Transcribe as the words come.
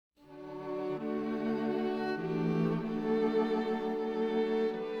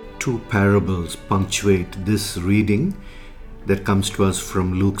Two parables punctuate this reading that comes to us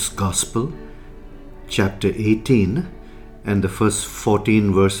from Luke's Gospel, chapter 18, and the first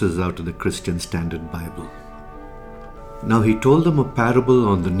 14 verses out of the Christian Standard Bible. Now he told them a parable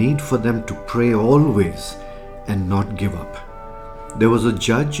on the need for them to pray always and not give up. There was a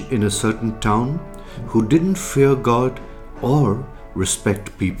judge in a certain town who didn't fear God or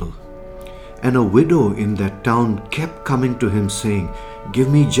respect people. And a widow in that town kept coming to him saying, "Give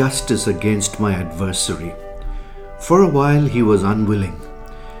me justice against my adversary." For a while he was unwilling,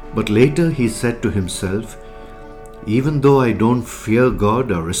 but later he said to himself, "Even though I don't fear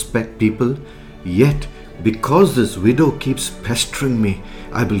God or respect people, yet because this widow keeps pestering me,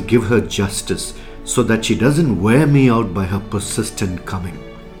 I will give her justice so that she doesn't wear me out by her persistent coming."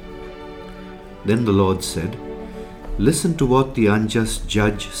 Then the Lord said, "Listen to what the unjust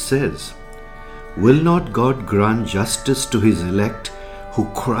judge says. Will not God grant justice to his elect who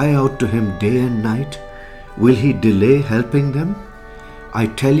cry out to him day and night? Will he delay helping them? I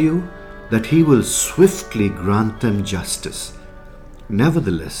tell you that he will swiftly grant them justice.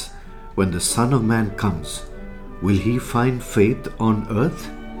 Nevertheless, when the Son of Man comes, will he find faith on earth?"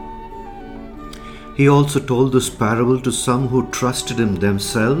 He also told this parable to some who trusted in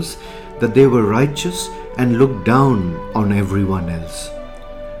themselves that they were righteous and looked down on everyone else.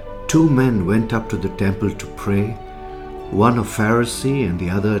 Two men went up to the temple to pray, one a Pharisee and the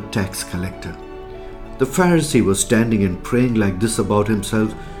other a tax collector. The Pharisee was standing and praying like this about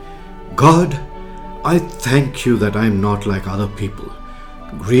himself, "God, I thank you that I am not like other people,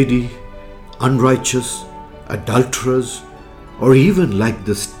 greedy, unrighteous, adulterers, or even like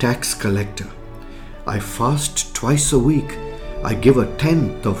this tax collector. I fast twice a week. I give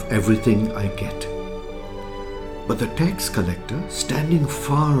 1/10 of everything I get." But the tax collector, standing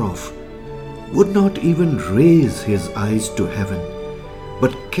far off, would not even raise his eyes to heaven,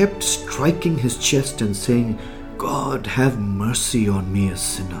 but kept striking his chest and saying, "God, have mercy on me, a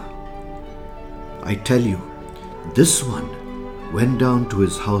sinner." I tell you, this one went down to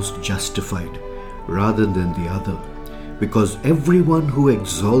his house justified rather than the other, because everyone who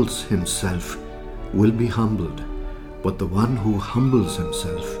exalts himself will be humbled, but the one who humbles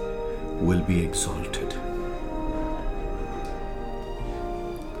himself will be exalted.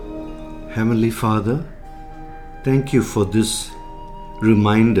 Heavenly Father, thank you for this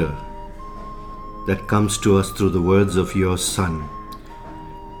reminder that comes to us through the words of your Son,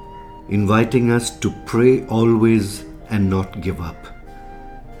 inviting us to pray always and not give up.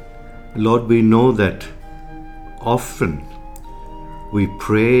 Lord, we know that often we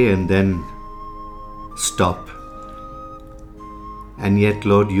pray and then stop. And yet,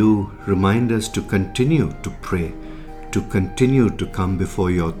 Lord, you remind us to continue to pray, to continue to come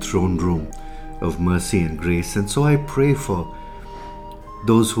before your throne room of mercy and grace. And so I pray for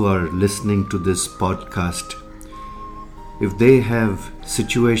those who are listening to this podcast, if they have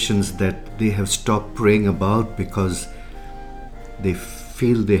situations that they have stopped praying about because they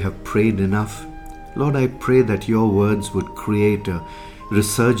feel they have prayed enough, Lord, I pray that your words would create a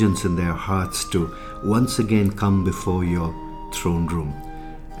resurgence in their hearts to once again come before your throne room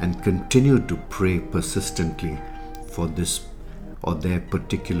and continue to pray persistently for this or their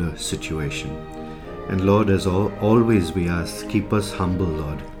particular situation. And Lord, as always we ask, keep us humble,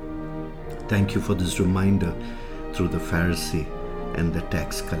 Lord. Thank you for this reminder through the Pharisee and the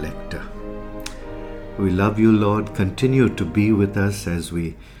tax collector. We love you, Lord. Continue to be with us as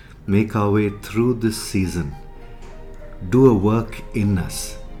we make our way through this season. Do a work in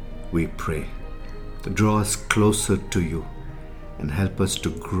us, we pray. Draw us closer to you and help us to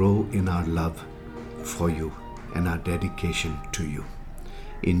grow in our love for you and our dedication to you.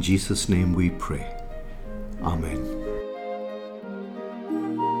 In Jesus' name we pray. Amen.